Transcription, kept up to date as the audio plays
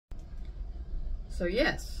So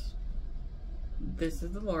yes, this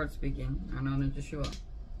is the Lord speaking. I know in Yeshua.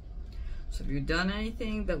 So if you've done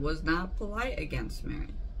anything that was not polite against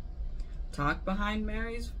Mary, talked behind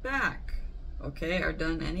Mary's back, okay, or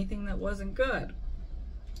done anything that wasn't good,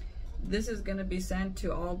 this is going to be sent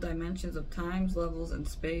to all dimensions of times, levels, and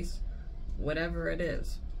space, whatever it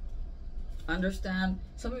is. Understand,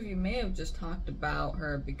 some of you may have just talked about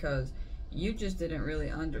her because you just didn't really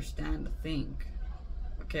understand a thing,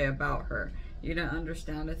 okay, about her. You didn't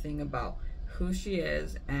understand a thing about who she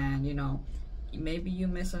is, and you know, maybe you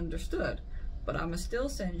misunderstood. But I'm going to still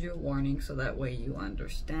send you a warning so that way you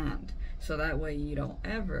understand. So that way you don't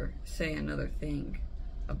ever say another thing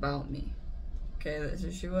about me. Okay, this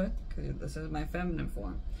is Yeshua, because this is my feminine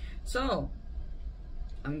form. So,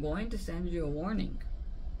 I'm going to send you a warning.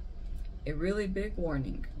 A really big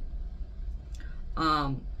warning.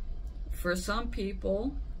 For some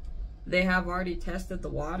people, they have already tested the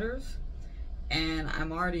waters, and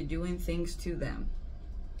I'm already doing things to them.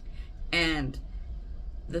 And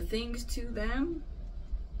the things to them,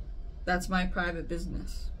 that's my private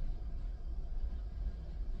business.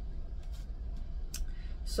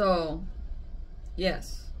 So,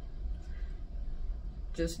 yes,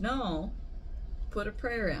 just know, put a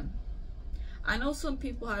prayer in. I know some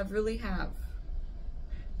people really have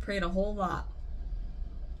prayed a whole lot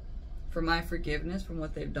for my forgiveness from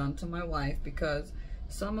what they've done to my wife, because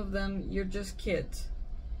some of them, you're just kids.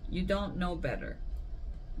 You don't know better.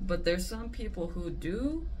 But there's some people who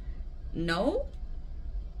do know,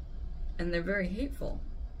 and they're very hateful.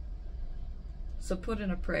 So put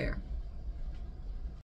in a prayer.